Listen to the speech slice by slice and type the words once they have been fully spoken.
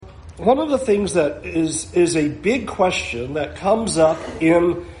One of the things that is a big question that comes up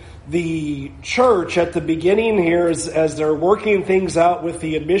in the church at the beginning here as they're working things out with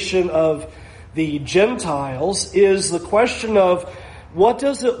the admission of the Gentiles is the question of what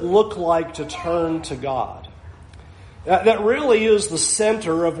does it look like to turn to God? That really is the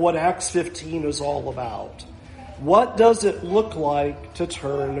center of what Acts 15 is all about. What does it look like to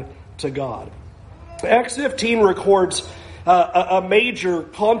turn to God? Acts 15 records a major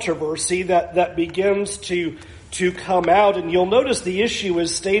controversy that begins to come out. And you'll notice the issue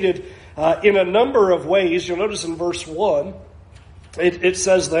is stated in a number of ways. You'll notice in verse 1, it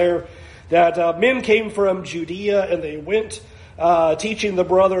says there that men came from Judea and they went teaching the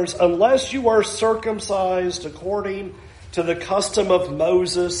brothers, unless you are circumcised according to the custom of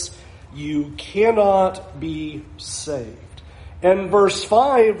Moses, you cannot be saved. And verse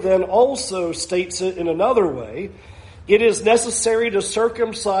 5 then also states it in another way. It is necessary to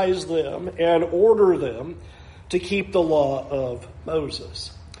circumcise them and order them to keep the law of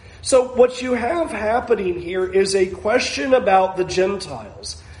Moses. So what you have happening here is a question about the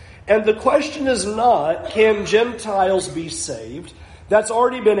Gentiles. And the question is not, can Gentiles be saved? That's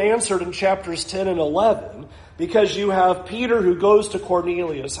already been answered in chapters 10 and 11, because you have Peter who goes to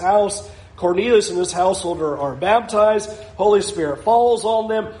Cornelius' house. Cornelius and his household are baptized. Holy Spirit falls on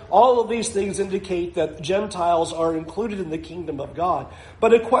them. All of these things indicate that Gentiles are included in the kingdom of God.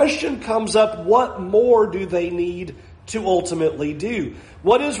 But a question comes up, what more do they need to ultimately do?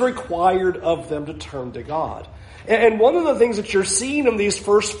 What is required of them to turn to God? And one of the things that you're seeing in these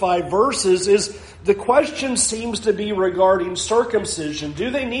first 5 verses is the question seems to be regarding circumcision.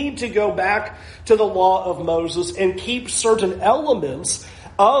 Do they need to go back to the law of Moses and keep certain elements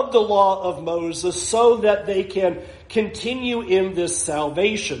of the law of Moses so that they can continue in this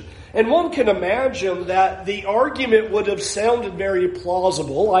salvation? And one can imagine that the argument would have sounded very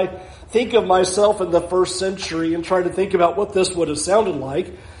plausible. I think of myself in the first century and try to think about what this would have sounded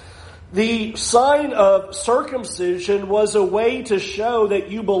like. The sign of circumcision was a way to show that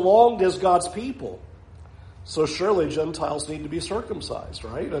you belonged as God's people. So surely Gentiles need to be circumcised,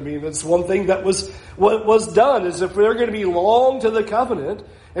 right? I mean, it's one thing that was done, is if they're going to belong to the covenant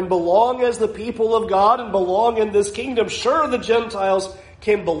and belong as the people of God and belong in this kingdom, sure, the Gentiles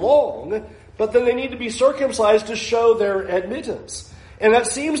can belong, but then they need to be circumcised to show their admittance. And that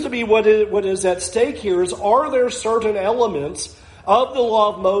seems to be what is at stake here, is are there certain elements of the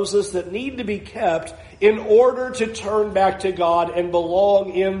law of Moses that need to be kept in order to turn back to God and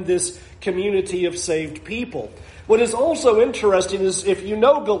belong in this community of saved people? What is also interesting is if you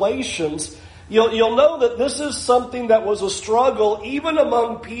know Galatians, you'll know that this is something that was a struggle even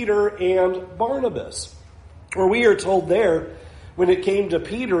among Peter and Barnabas. Where we are told there, when it came to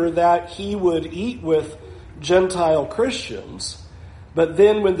Peter, that he would eat with Gentile Christians. But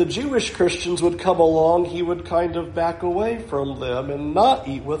then when the Jewish Christians would come along, he would kind of back away from them and not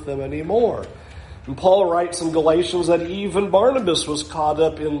eat with them anymore. And Paul writes in Galatians that even Barnabas was caught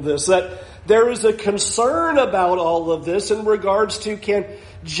up in this, that there is a concern about all of this in regards to, can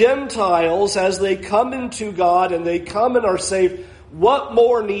Gentiles, as they come into God and they come and are saved, what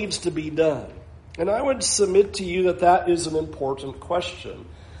more needs to be done? And I would submit to you that that is an important question,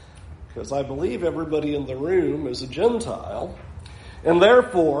 because I believe everybody in the room is a Gentile. And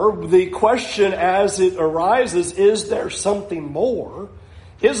therefore, the question as it arises, is there something more,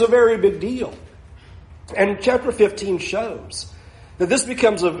 is a very big deal. And chapter 15 shows that this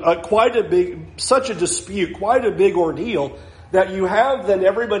becomes such a dispute, quite a big ordeal, that you have then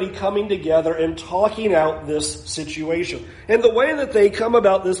everybody coming together and talking out this situation. And the way that they come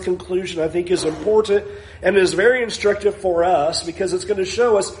about this conclusion, I think, is important and is very instructive for us, because it's going to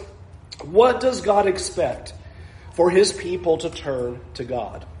show us, what does God expect for his people to turn to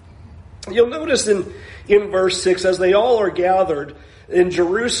God? You'll notice in verse 6, as they all are gathered in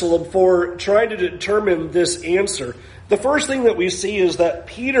Jerusalem for trying to determine this answer, the first thing that we see is that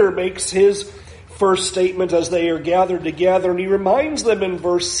Peter makes his first statement as they are gathered together, and he reminds them in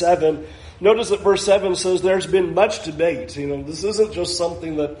verse 7. Notice that verse 7 says there's been much debate. This isn't just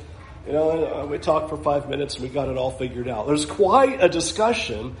something that, we talked for 5 minutes and we got it all figured out. There's quite a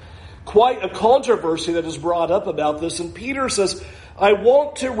discussion, quite a controversy that is brought up about this. And Peter says, I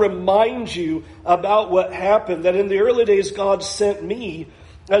want to remind you about what happened, that in the early days God sent me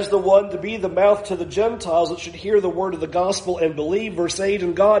as the one to be the mouth to the Gentiles that should hear the word of the gospel and believe. Verse 8,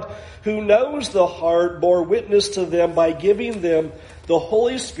 and God, who knows the heart, bore witness to them by giving them the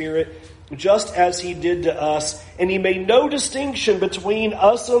Holy Spirit just as he did to us, and he made no distinction between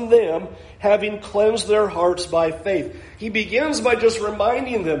us and them, having cleansed their hearts by faith. He begins by just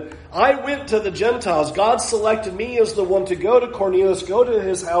reminding them, I went to the Gentiles. God selected me as the one to go to Cornelius, go to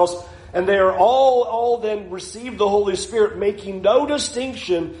his house, and they are all then received the Holy Spirit, making no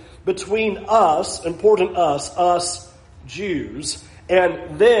distinction between us, important us Jews,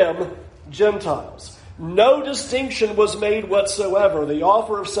 and them, Gentiles. No distinction was made whatsoever. The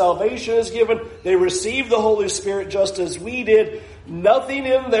offer of salvation is given. They received the Holy Spirit just as we did. Nothing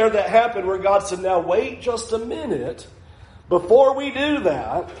in there that happened where God said, now wait just a minute. Before we do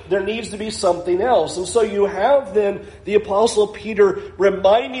that, there needs to be something else. And so you have then the Apostle Peter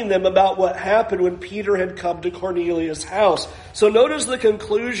reminding them about what happened when Peter had come to Cornelius' house. So notice the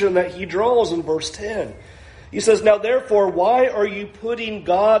conclusion that he draws in verse 10. He says, now therefore, why are you putting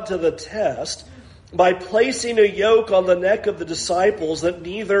God to the test by placing a yoke on the neck of the disciples that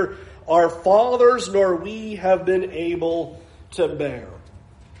neither our fathers nor we have been able to bear?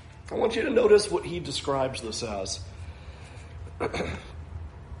 I want you to notice what he describes this as.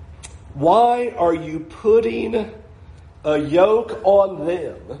 Why are you putting a yoke on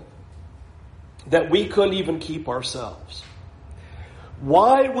them that we couldn't even keep ourselves?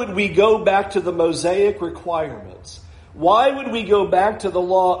 Why would we go back to the Mosaic requirements? Why would we go back to the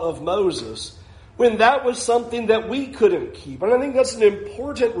law of Moses when that was something that we couldn't keep? And I think that's an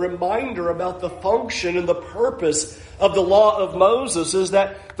important reminder about the function and the purpose of the law of Moses, is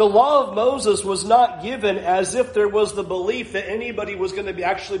that the law of Moses was not given as if there was the belief that anybody was going to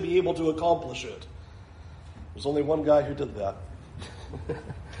actually be able to accomplish it. There's only one guy who did that.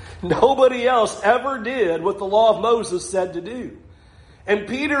 Nobody else ever did what the law of Moses said to do. And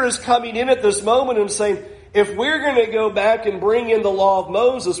Peter is coming in at this moment and saying, if we're going to go back and bring in the law of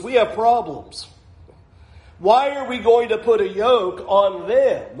Moses, we have problems. Why are we going to put a yoke on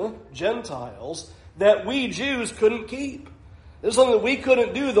them, Gentiles, that we Jews couldn't keep? This is something that we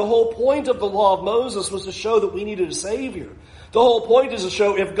couldn't do. The whole point of the law of Moses was to show that we needed a Savior. The whole point is to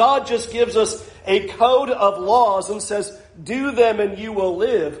show if God just gives us a code of laws and says, do them and you will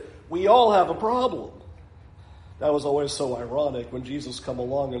live, we all have a problem. That was always so ironic when Jesus come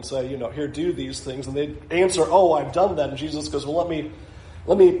along and say, here, do these things. And they answer, oh, I've done that. And Jesus goes, well,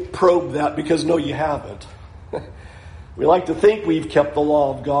 let me probe that, because no, you haven't. We like to think we've kept the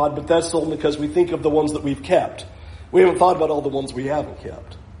law of God, but that's only because we think of the ones that we've kept. We haven't thought about all the ones we haven't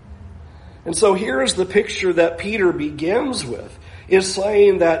kept. And so here is the picture that Peter begins with, is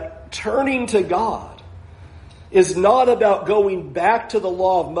saying that turning to God is not about going back to the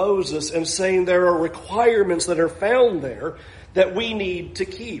law of Moses and saying there are requirements that are found there that we need to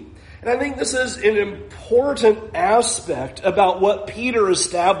keep. And I think this is an important aspect about what Peter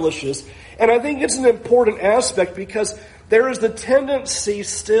establishes. And I think it's an important aspect because there is the tendency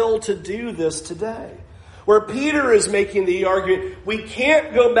still to do this today, where Peter is making the argument, we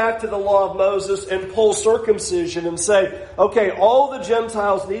can't go back to the law of Moses and pull circumcision and say, okay, all the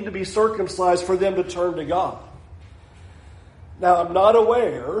Gentiles need to be circumcised for them to turn to God. Now, I'm not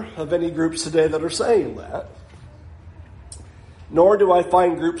aware of any groups today that are saying that. Nor do I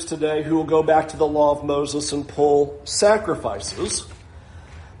find groups today who will go back to the law of Moses and pull sacrifices.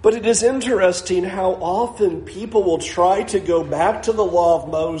 But it is interesting how often people will try to go back to the law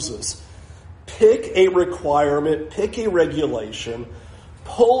of Moses, pick a requirement, pick a regulation,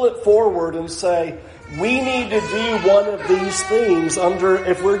 pull it forward and say, we need to do one of these things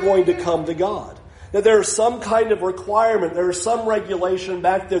if we're going to come to God. That there is some kind of requirement, there is some regulation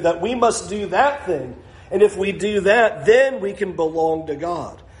back there that we must do that thing. And if we do that, then we can belong to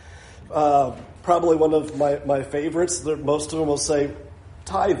God. Probably one of my favorites, most of them will say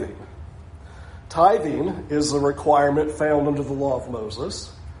tithing. Tithing is a requirement found under the law of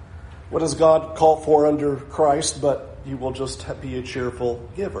Moses. What does God call for under Christ? But you will just be a cheerful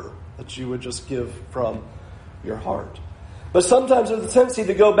giver, that you would just give from your heart. But sometimes there's a tendency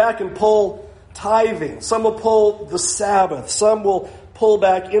to go back and pull tithing. Some will pull the Sabbath. Some will pull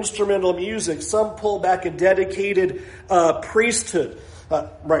back instrumental music. Some pull back a dedicated priesthood.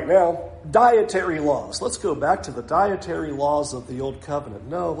 Right now, dietary laws. Let's go back to the dietary laws of the Old Covenant.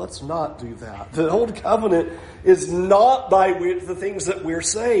 No, let's not do that. The Old Covenant is not by the things that we're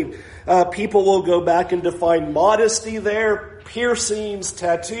saved. People will go back and define modesty there, piercings,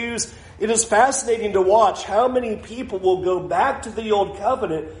 tattoos. It is fascinating to watch how many people will go back to the Old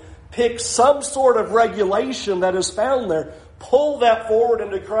Covenant, pick some sort of regulation that is found there, pull that forward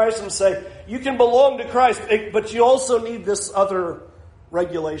into Christ and say, you can belong to Christ, but you also need this other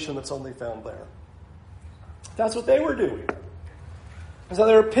regulation that's only found there. That's what they were doing. So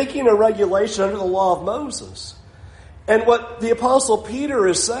they were picking a regulation under the law of Moses. And what the Apostle Peter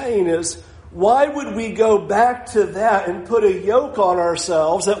is saying is, why would we go back to that and put a yoke on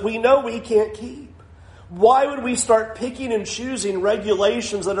ourselves that we know we can't keep? Why would we start picking and choosing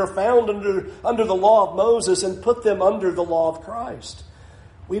regulations that are found under the law of Moses and put them under the law of Christ?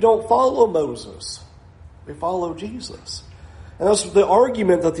 We don't follow Moses. We follow Jesus. And that's the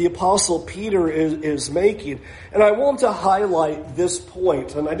argument that the Apostle Peter is making. And I want to highlight this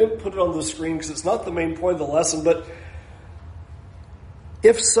point, and I didn't put it on the screen because it's not the main point of the lesson, but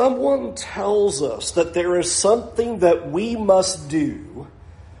if someone tells us that there is something that we must do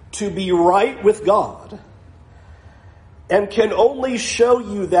to be right with God, and can only show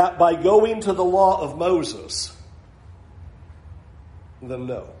you that by going to the law of Moses, then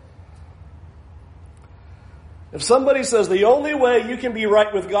no. If somebody says the only way you can be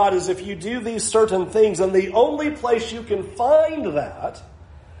right with God is if you do these certain things, and the only place you can find that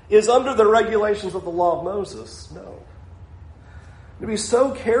is under the regulations of the law of Moses, no. To be so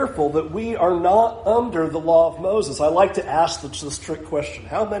careful that we are not under the law of Moses. I like to ask this trick question.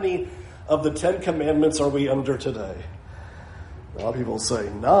 How many of the 10 Commandments are we under today? A lot of people say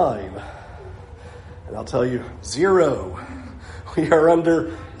 9. And I'll tell you, 0. We are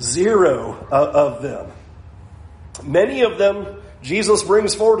under 0 of them. Many of them, Jesus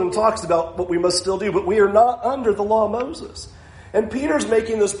brings forward and talks about what we must still do, but we are not under the law of Moses. And Peter's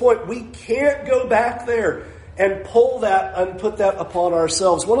making this point. We can't go back there and pull that and put that upon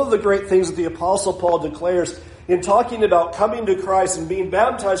ourselves. One of the great things that the Apostle Paul declares in talking about coming to Christ and being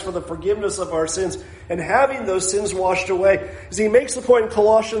baptized for the forgiveness of our sins and having those sins washed away is he makes the point in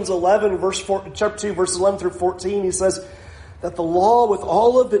Colossians 11, chapter 2, verses 11 through 14. He says that the law with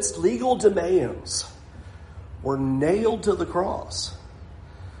all of its legal demands were nailed to the cross.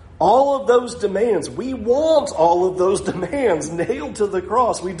 All of those demands, we want all of those demands nailed to the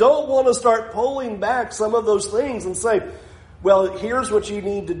cross. We don't want to start pulling back some of those things and say, well, here's what you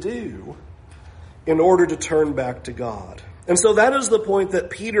need to do in order to turn back to God. And so that is the point that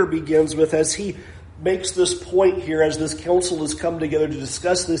Peter begins with as he makes this point here, as this council has come together to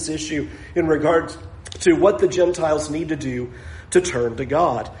discuss this issue in regard to what the Gentiles need to do to turn to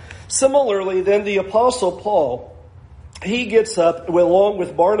God. Similarly, then the Apostle Paul, he gets up along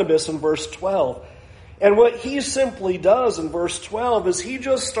with Barnabas in verse 12. And what he simply does in verse 12 is he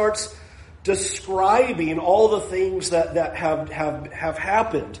just starts describing all the things that have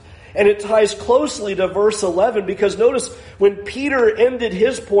happened. And it ties closely to verse 11 because notice when Peter ended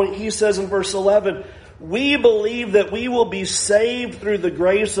his point, he says in verse 11, we believe that we will be saved through the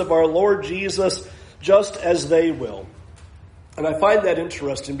grace of our Lord Jesus just as they will. And I find that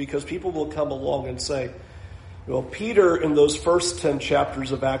interesting because people will come along and say, well, Peter in those first 10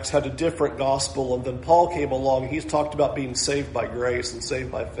 chapters of Acts had a different gospel, and then Paul came along and he's talked about being saved by grace and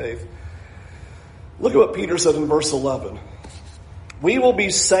saved by faith. Look at what Peter said in verse 11. We will be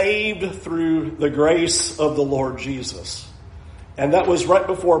saved through the grace of the Lord Jesus. And that was right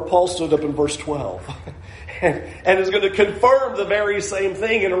before Paul stood up in verse 12. and is going to confirm the very same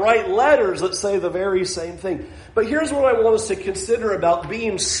thing and write letters that say the very same thing. But here's what I want us to consider about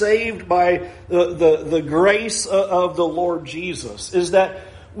being saved by the grace of the Lord Jesus, is that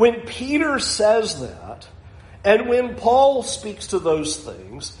when Peter says that, and when Paul speaks to those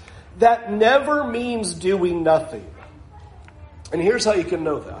things, that never means doing nothing. And here's how you can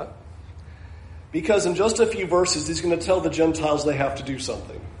know that. Because in just a few verses, he's going to tell the Gentiles they have to do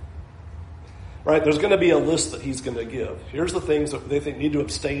something. Right? There's going to be a list that he's going to give. Here's the things that they think need to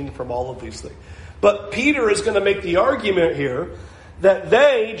abstain from all of these things. But Peter is going to make the argument here that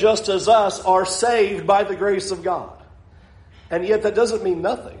they, just as us, are saved by the grace of God. And yet that doesn't mean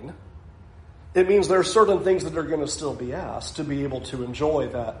nothing. It means there are certain things that are going to still be asked to be able to enjoy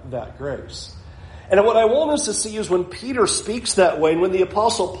that grace. And what I want us to see is when Peter speaks that way, and when the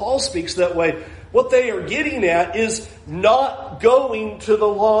Apostle Paul speaks that way, what they are getting at is not going to the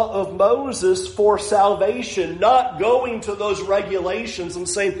law of Moses for salvation, not going to those regulations and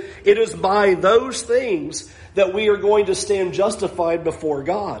saying it is by those things that we are going to stand justified before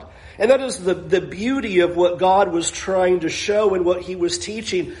God. And that is the beauty of what God was trying to show and what he was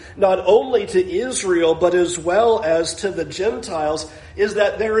teaching, not only to Israel, but as well as to the Gentiles, is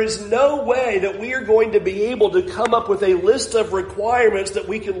that there is no way that we are going to be able to come up with a list of requirements that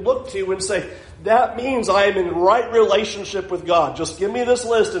we can look to and say, that means I am in right relationship with God. Just give me this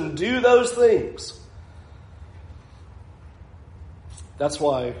list and do those things. That's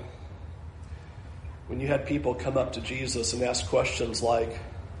why when you had people come up to Jesus and ask questions like,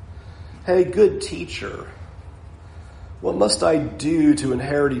 hey, good teacher, what must I do to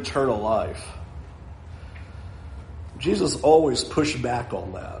inherit eternal life? Jesus always pushed back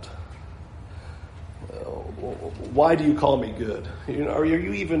on that. Well, why do you call me good? Are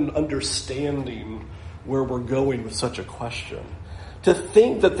you even understanding where we're going with such a question? To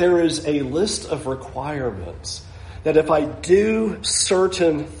think that there is a list of requirements, that if I do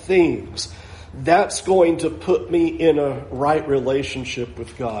certain things, that's going to put me in a right relationship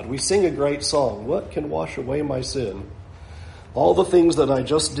with God. We sing a great song, "What can wash away my sin? All the things that I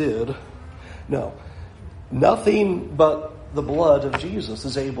just did." No, nothing but the blood of Jesus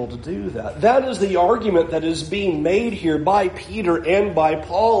is able to do that. That is the argument that is being made here by Peter and by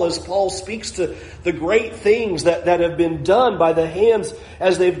Paul as Paul speaks to the great things that have been done by the hands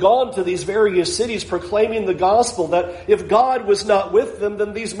as they've gone to these various cities proclaiming the gospel, that if God was not with them,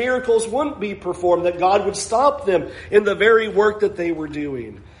 then these miracles wouldn't be performed, that God would stop them in the very work that they were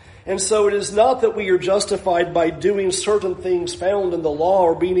doing. And so it is not that we are justified by doing certain things found in the law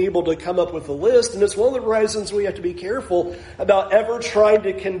or being able to come up with a list. And it's one of the reasons we have to be careful about ever trying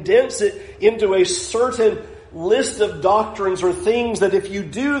to condense it into a certain list of doctrines or things that if you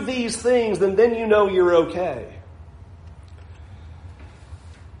do these things, then you know you're okay.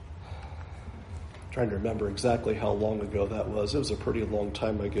 I'm trying to remember exactly how long ago that was. It was a pretty long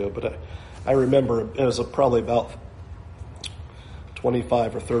time ago, but I remember it was probably about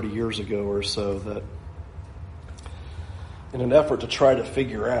 25 or 30 years ago or so, that in an effort to try to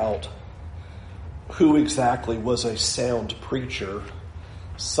figure out who exactly was a sound preacher,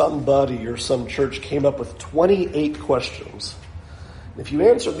 somebody or some church came up with 28 questions. If you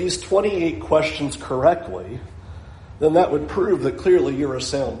answer these 28 questions correctly, then that would prove that clearly you're a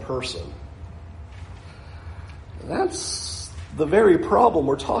sound person. That's the very problem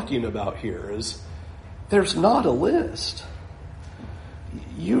we're talking about here, is there's not a list.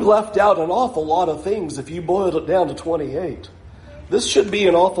 You left out an awful lot of things if you boiled it down to 28. This should be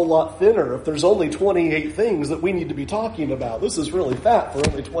an awful lot thinner if there's only 28 things that we need to be talking about. This is really fat for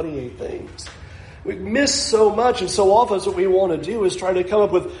only 28 things. We miss so much, and so often what we want to do is try to come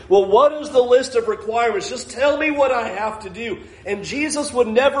up with, well, what is the list of requirements? Just tell me what I have to do. And Jesus would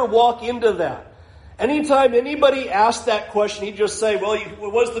never walk into that. Anytime anybody asked that question, he'd just say, well,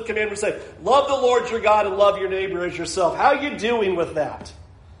 what does the commandment say? Love the Lord your God and love your neighbor as yourself. How are you doing with that?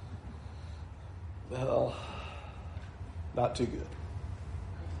 Well, not too good.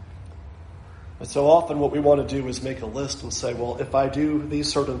 And so often what we want to do is make a list and say, well, if I do these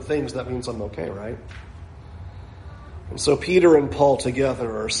certain things, that means I'm okay, right? And so Peter and Paul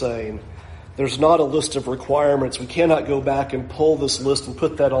together are saying, there's not a list of requirements. We cannot go back and pull this list and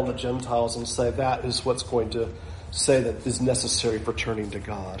put that on the Gentiles and say that is what's going to say that is necessary for turning to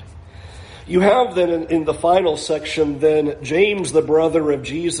God. You have then in the final section then James, the brother of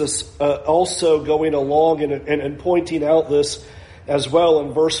Jesus, also going along and pointing out this as well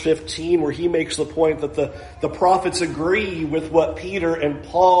in verse 15, where he makes the point that the prophets agree with what Peter and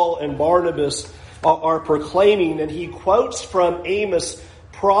Paul and Barnabas are proclaiming. And he quotes from Amos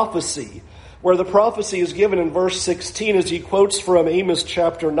prophecy, where the prophecy is given in verse 16 as he quotes from Amos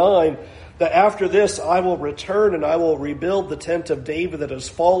chapter 9, that after this I will return and I will rebuild the tent of David that has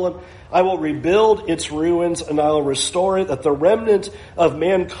fallen. I will rebuild its ruins and I will restore it, that the remnant of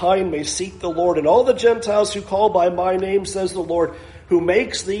mankind may seek the Lord. And all the Gentiles who call by my name, says the Lord, who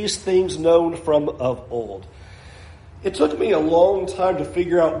makes these things known from of old. It took me a long time to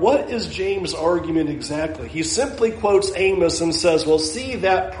figure out what is James' argument exactly. He simply quotes Amos and says, well, see,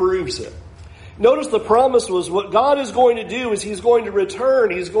 that proves it. Notice the promise was what God is going to do is he's going to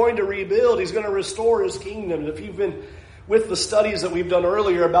return, he's going to rebuild, he's going to restore his kingdom. And if you've been with the studies that we've done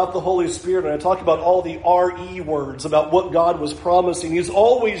earlier about the Holy Spirit, and I talk about all the R-E words about what God was promising, he's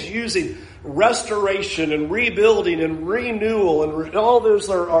always using restoration and rebuilding and renewal, and all those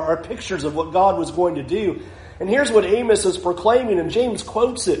are pictures of what God was going to do. And here's what Amos is proclaiming, and James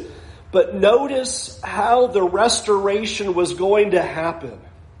quotes it. But notice how the restoration was going to happen.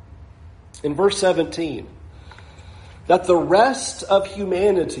 In verse 17, that the rest of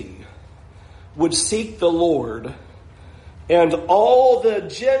humanity would seek the Lord, and all the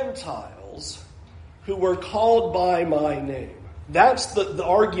Gentiles who were called by my name. That's the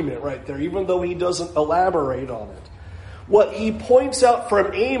argument right there, even though he doesn't elaborate on it. What he points out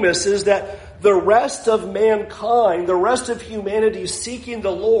from Amos is that the rest of mankind, the rest of humanity seeking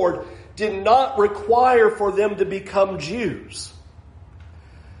the Lord, did not require for them to become Jews.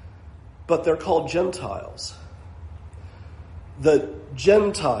 But they're called Gentiles. The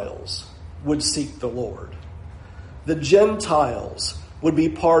Gentiles would seek the Lord. The Gentiles would be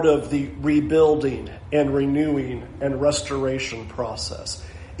part of the rebuilding and renewing and restoration process.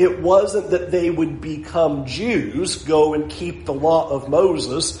 It wasn't that they would become Jews, go and keep the law of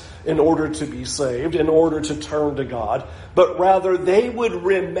Moses in order to be saved, in order to turn to God, but rather they would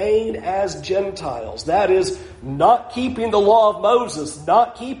remain as Gentiles. That is, not keeping the law of Moses,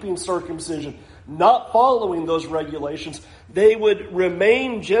 not keeping circumcision, not following those regulations. They would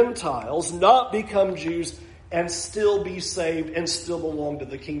remain Gentiles, not become Jews, and still be saved and still belong to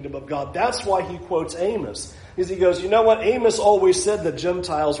the kingdom of God. That's why he quotes Amos. Because he goes, you know what? Amos always said that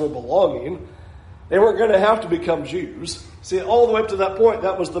Gentiles were belonging. They weren't going to have to become Jews. See, all the way up to that point,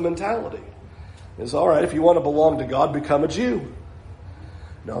 that was the mentality. It's all right, if you want to belong to God, become a Jew.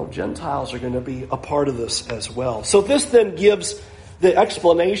 No, Gentiles are going to be a part of this as well. So this then gives the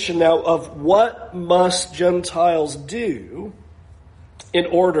explanation now of what must Gentiles do in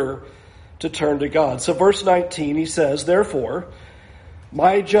order to turn to God. So verse 19, he says, therefore,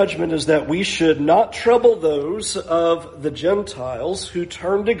 my judgment is that we should not trouble those of the Gentiles who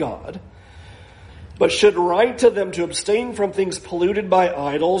turn to God, but should write to them to abstain from things polluted by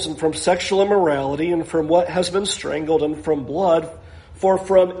idols and from sexual immorality and from what has been strangled and from blood. For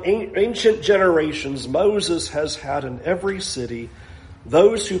from ancient generations Moses has had in every city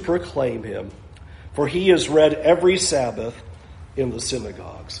those who proclaim him, for he is read every Sabbath in the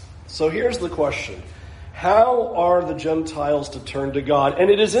synagogues. So here's the question. How are the Gentiles to turn to God?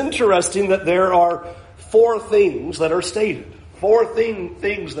 And it is interesting that there are 4 things that are stated. 4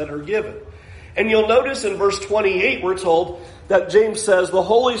 things that are given. And you'll notice in verse 28 we're told that James says the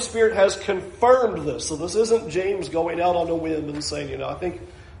Holy Spirit has confirmed this. So this isn't James going out on a whim and saying, I think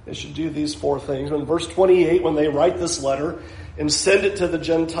they should do these 4 things. In verse 28, when they write this letter and send it to the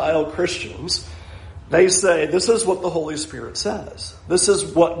Gentile Christians, they say, this is what the Holy Spirit says. This is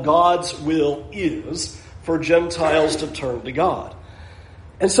what God's will is for Gentiles to turn to God.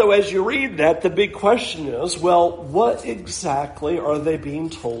 And so as you read that, the big question is, well, what exactly are they being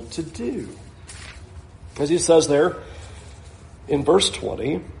told to do? As he says there in verse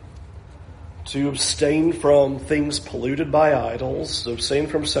 20, to abstain from things polluted by idols, to abstain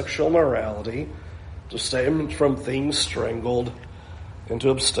from sexual immorality, to abstain from things strangled, and to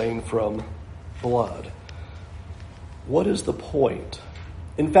abstain from blood. What is the point?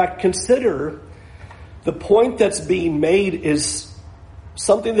 In fact, consider the point that's being made is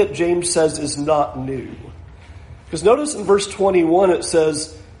something that James says is not new. Because notice in verse 21 it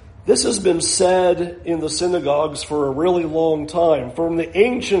says, this has been said in the synagogues for a really long time. From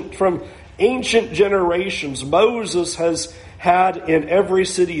ancient generations, Moses has had in every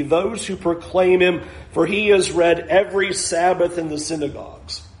city those who proclaim him, for he has read every Sabbath in the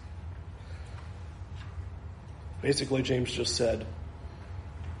synagogues. Basically, James just said,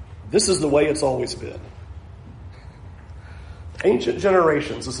 this is the way it's always been. Ancient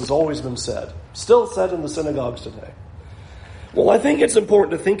generations, this has always been said. Still said in the synagogues today. Well, I think it's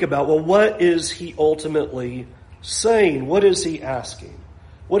important to think about, what is he ultimately saying? What is he asking?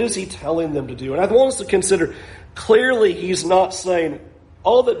 What is he telling them to do? And I want us to consider, clearly he's not saying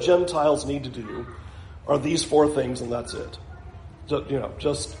all that Gentiles need to do are these 4 things and that's it.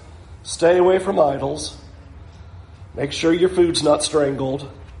 Just stay away from idols. Make sure your food's not strangled.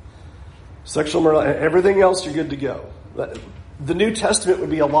 Sexual morality, everything else you're good to go. The New Testament would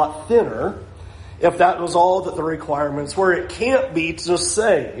be a lot thinner if that was all that the requirements were. It can't be just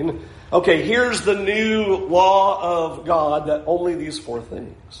saying, okay, here's the new law of God, that only these 4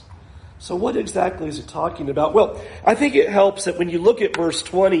 things. So what exactly is he talking about? Well, I think it helps that when you look at verse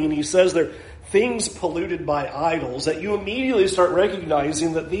 20 and he says there things polluted by idols, that you immediately start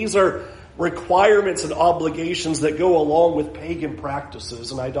recognizing that these are requirements and obligations that go along with pagan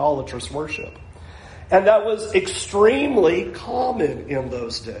practices and idolatrous worship. And that was extremely common in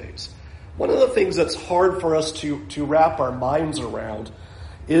those days. One of the things that's hard for us to wrap our minds around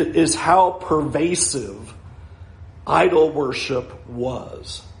is how pervasive idol worship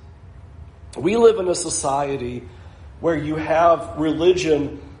was. We live in a society where you have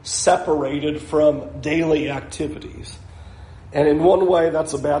religion separated from daily activities. And in one way,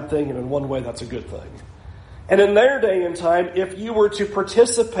 that's a bad thing, and in one way, that's a good thing. And in their day and time, if you were to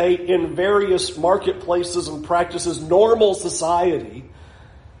participate in various marketplaces and practices, normal society,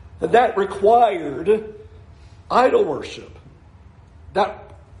 that required idol worship.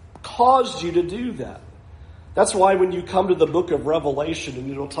 That caused you to do that. That's why when you come to the book of Revelation and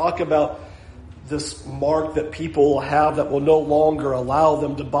it'll talk about this mark that people have that will no longer allow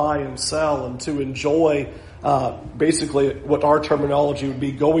them to buy and sell and to enjoy basically what our terminology would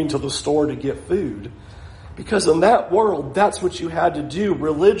be going to the store to get food. Because in that world, that's what you had to do.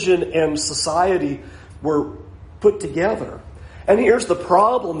 Religion and society were put together. And here's the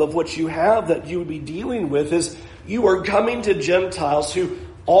problem of what you have that you would be dealing with is you are coming to Gentiles who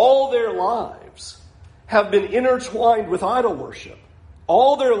all their lives have been intertwined with idol worship.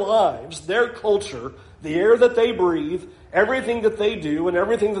 All their lives, their culture, the air that they breathe, everything that they do, and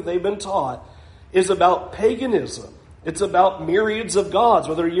everything that they've been taught is about paganism. It's about myriads of gods.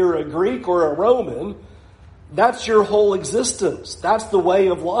 Whether you're a Greek or a Roman, that's your whole existence. That's the way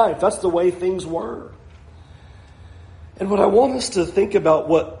of life. That's the way things were. And what I want us to think about,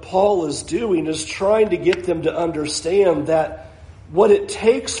 what Paul is doing, is trying to get them to understand that what it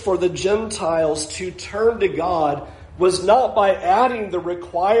takes for the Gentiles to turn to God was not by adding the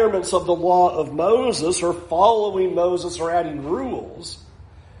requirements of the law of Moses or following Moses or adding rules,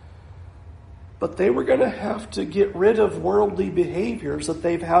 but they were going to have to get rid of worldly behaviors that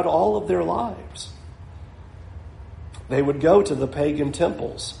they've had all of their lives. They would go to the pagan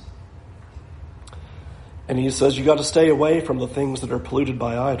temples. And he says, you got to stay away from the things that are polluted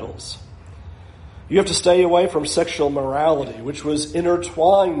by idols. You have to stay away from sexual morality, which was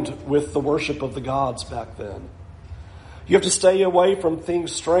intertwined with the worship of the gods back then. You have to stay away from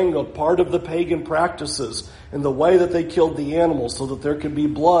things strangled, part of the pagan practices, and the way that they killed the animals so that there could be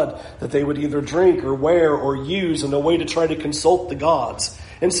blood that they would either drink or wear or use in a way to try to consult the gods.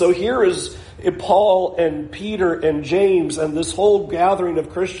 And so here is Paul and Peter and James and this whole gathering of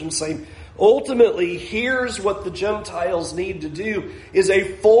Christians saying, ultimately, here's what the Gentiles need to do, is a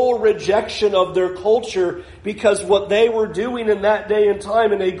full rejection of their culture, because what they were doing in that day and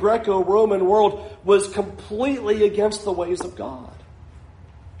time in a Greco-Roman world was completely against the ways of God.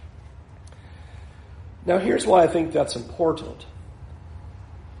 Now, here's why I think that's important.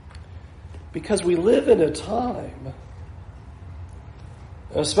 Because we live in a time,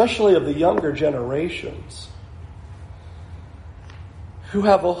 especially of the younger generations, who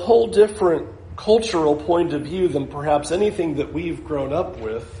have a whole different cultural point of view than perhaps anything that we've grown up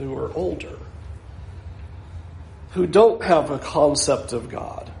with who are older, who don't have a concept of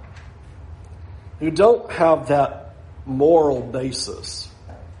God, who don't have that moral basis.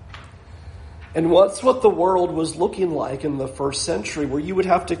 And that's what the world was looking like in the first century, where you would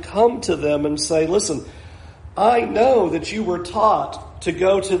have to come to them and say, listen, I know that you were taught to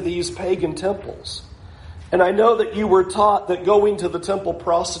go to these pagan temples. And I know that you were taught that going to the temple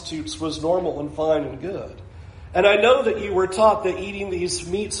prostitutes was normal and fine and good. And I know that you were taught that eating these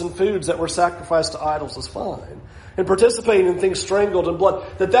meats and foods that were sacrificed to idols is fine. And participating in things strangled in blood.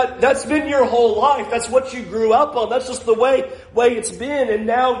 That's been your whole life. That's what you grew up on. That's just the way it's been. And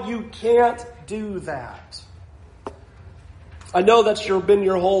now you can't do that. I know that's been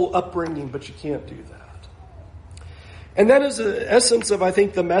your whole upbringing, but you can't do that. And that is the essence of, I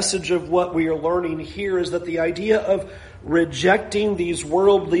think, the message of what we are learning here, is that the idea of rejecting these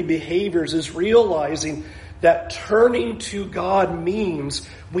worldly behaviors is realizing that turning to God means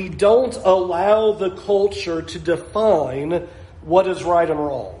we don't allow the culture to define what is right and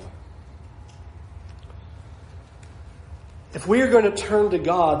wrong. If we are going to turn to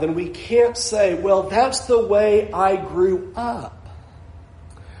God, then we can't say, well, that's the way I grew up.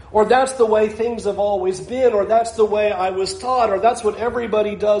 Or that's the way things have always been, or that's the way I was taught, or that's what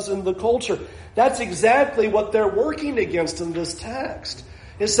everybody does in the culture. That's exactly what they're working against in this text.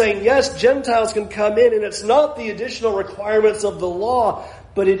 It's saying, yes, Gentiles can come in, and it's not the additional requirements of the law,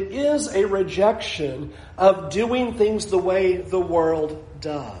 but it is a rejection of doing things the way the world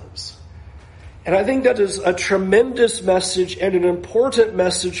does. And I think that is a tremendous message and an important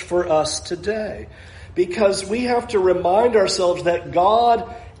message for us today, because we have to remind ourselves that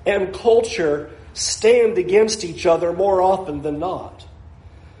God and culture stand against each other more often than not.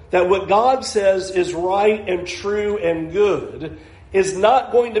 That what God says is right and true and good is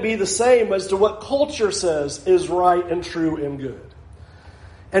not going to be the same as to what culture says is right and true and good.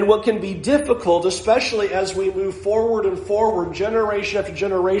 And what can be difficult, especially as we move forward and forward, generation after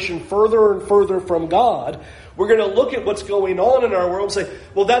generation, further and further from God, we're going to look at what's going on in our world and say,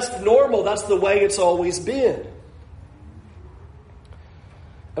 well, that's normal, that's the way it's always been.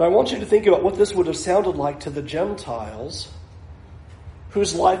 And I want you to think about what this would have sounded like to the Gentiles,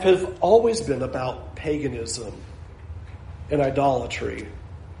 whose life has always been about paganism and idolatry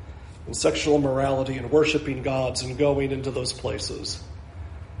and sexual immorality and worshiping gods and going into those places.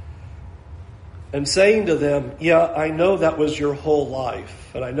 And saying to them, yeah, I know that was your whole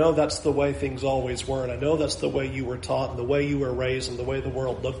life, and I know that's the way things always were, and I know that's the way you were taught and the way you were raised and the way the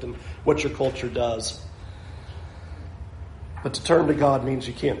world looked and what your culture does. But to turn to God means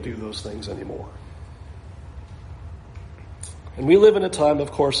you can't do those things anymore. And we live in a time,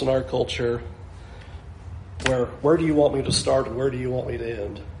 of course, in our culture where do you want me to start and where do you want me to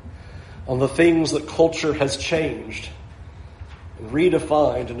end? On the things that culture has changed and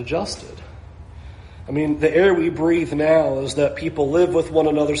redefined and adjusted. I mean, the air we breathe now is that people live with one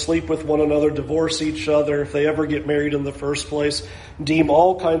another, sleep with one another, divorce each other, if they ever get married in the first place, deem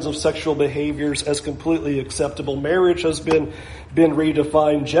all kinds of sexual behaviors as completely acceptable. Marriage has been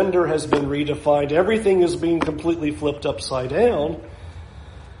redefined. Gender has been redefined. Everything is being completely flipped upside down.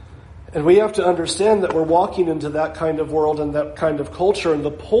 And we have to understand that we're walking into that kind of world and that kind of culture. And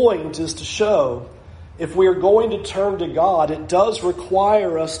the point is to show, if we are going to turn to God, it does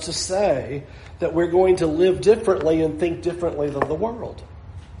require us to say that we're going to live differently and think differently than the world.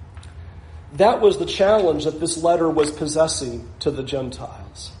 That was the challenge that this letter was possessing to the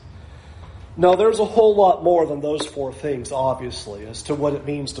Gentiles. Now, there's a whole lot more than those four things, obviously, as to what it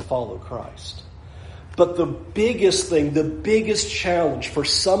means to follow Christ. But the biggest thing, the biggest challenge for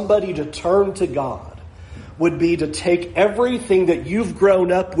somebody to turn to God would be to take everything that you've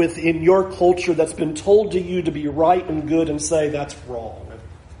grown up with in your culture that's been told to you to be right and good and say, that's wrong.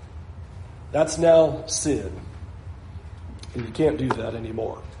 That's now sin. And you can't do that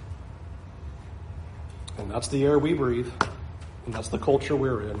anymore. And that's the air we breathe. And that's the culture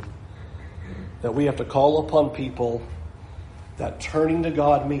we're in. That we have to call upon people that turning to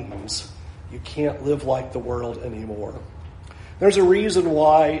God means you can't live like the world anymore. There's a reason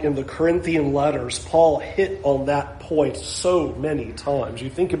why in the Corinthian letters, Paul hit on that point so many times. You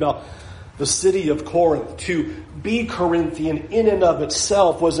think about the city of Corinth. To be Corinthian in and of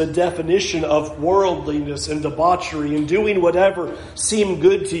itself was a definition of worldliness and debauchery and doing whatever seemed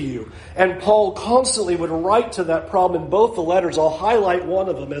good to you. And Paul constantly would write to that problem in both the letters. I'll highlight one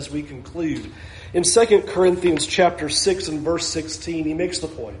of them as we conclude. In 2 Corinthians chapter 6 and verse 16, he makes the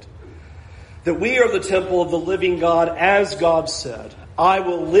point that we are the temple of the living God, as God said, I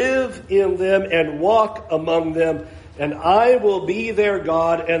will live in them and walk among them, and I will be their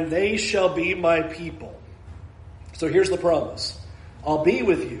God, and they shall be my people. So here's the promise. I'll be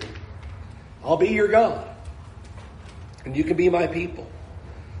with you. I'll be your God. And you can be my people.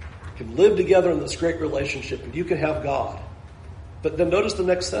 You can live together in this great relationship, and you can have God. But then notice the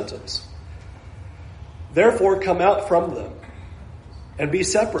next sentence. Therefore come out from them, and be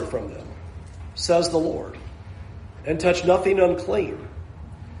separate from them, says the Lord, and touch nothing unclean.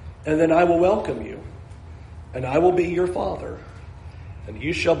 And then I will welcome you. And I will be your father, and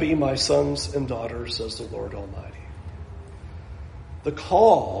you shall be my sons and daughters, says the Lord Almighty. The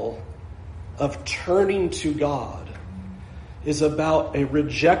call of turning to God is about a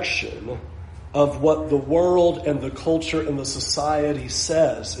rejection of what the world and the culture and the society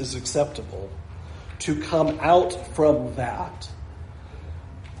says is acceptable, to come out from that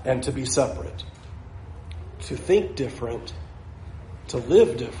and to be separate, to think different, to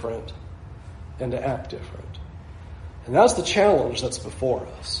live different, and to act different. And that's the challenge that's before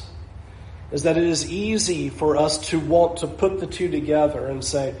us, is that it is easy for us to want to put the two together and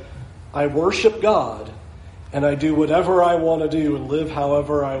say, I worship God and I do whatever I want to do and live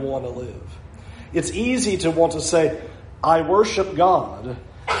however I want to live. It's easy to want to say, I worship God,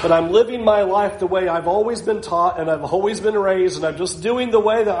 but I'm living my life the way I've always been taught and I've always been raised, and I'm just doing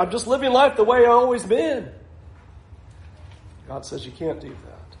I'm just living life the way I've always been. God says you can't do that.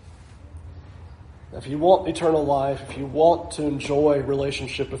 If you want eternal life, if you want to enjoy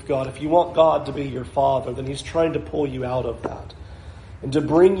relationship with God, if you want God to be your Father, then He's trying to pull you out of that and to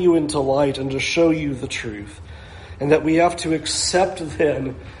bring you into light and to show you the truth. And that we have to accept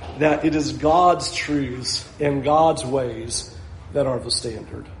then that it is God's truths and God's ways that are the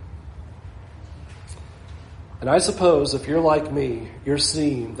standard. And I suppose if you're like me, you're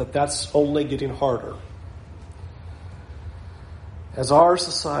seeing that that's only getting harder. As our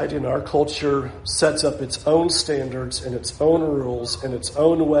society and our culture sets up its own standards and its own rules and its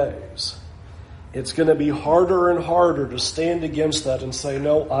own ways, it's going to be harder and harder to stand against that and say,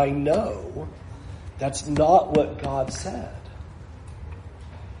 no, I know that's not what God said.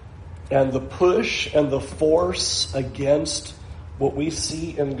 And the push and the force against what we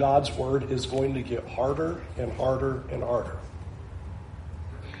see in God's Word is going to get harder and harder and harder.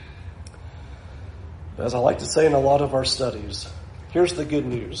 As I like to say in a lot of our studies, here's the good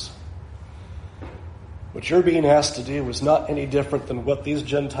news. What you're being asked to do is not any different than what these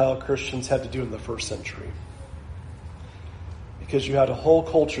Gentile Christians had to do in the first century. Because you had a whole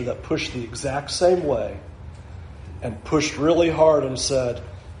culture that pushed the exact same way and pushed really hard and said,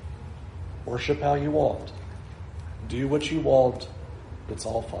 worship how you want. Do what you want. It's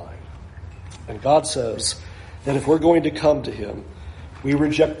all fine. And God says that if we're going to come to Him, we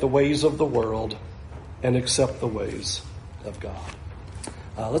reject the ways of the world and accept the ways of God.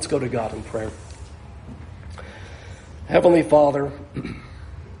 Let's go to God in prayer. Heavenly Father,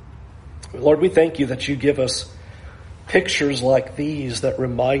 Lord, we thank you that you give us pictures like these that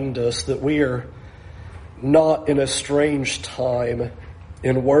remind us that we are not in a strange time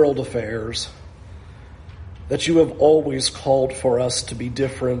in world affairs, that you have always called for us to be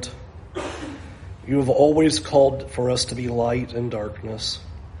different. You have always called for us to be light in darkness.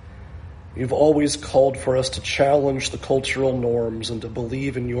 You've always called for us to challenge the cultural norms and to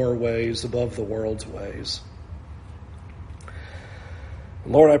believe in your ways above the world's ways.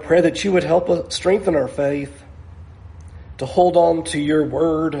 Lord, I pray that you would help us strengthen our faith, to hold on to your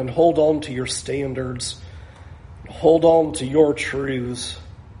word and hold on to your standards, hold on to your truths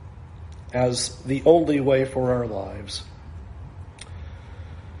as the only way for our lives.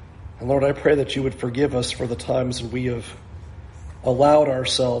 And Lord, I pray that you would forgive us for the times when we have allowed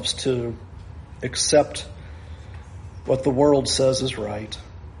ourselves to accept what the world says is right,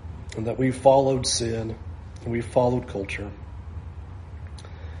 and that we've followed sin and we've followed culture.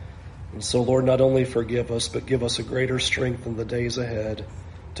 And so, Lord, not only forgive us, but give us a greater strength in the days ahead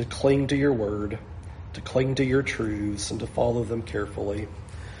to cling to your word, to cling to your truths, and to follow them carefully.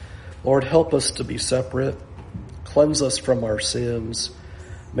 Lord, help us to be separate, cleanse us from our sins,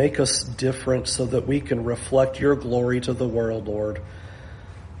 make us different so that we can reflect your glory to the world, Lord.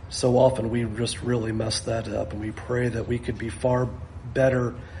 So often we just really mess that up, and we pray that we could be far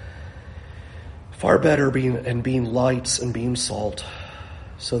better being lights and being salt,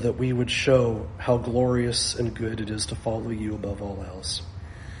 so that we would show how glorious and good it is to follow you above all else.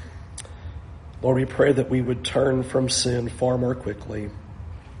 Lord, we pray that we would turn from sin far more quickly.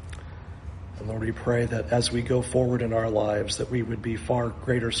 And Lord, we pray that as we go forward in our lives, that we would be far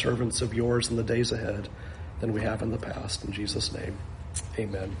greater servants of yours in the days ahead than we have in the past. In Jesus' name,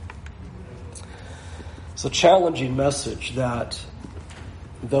 amen. It's a challenging message that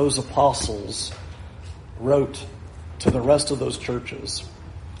those apostles wrote to the rest of those churches.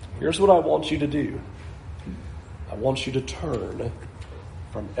 Here's what I want you to do. I want you to turn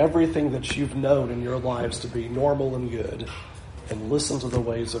from everything that you've known in your lives to be normal and good and listen to the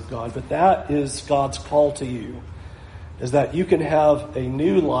ways of God. But that is God's call to you, is that you can have a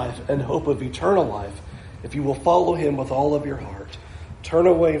new life and hope of eternal life if you will follow him with all of your heart. Turn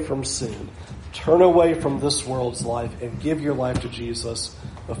away from sin. Turn away from this world's life and give your life to Jesus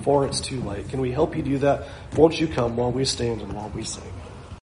before it's too late. Can we help you do that? Won't you come while we stand and while we sing?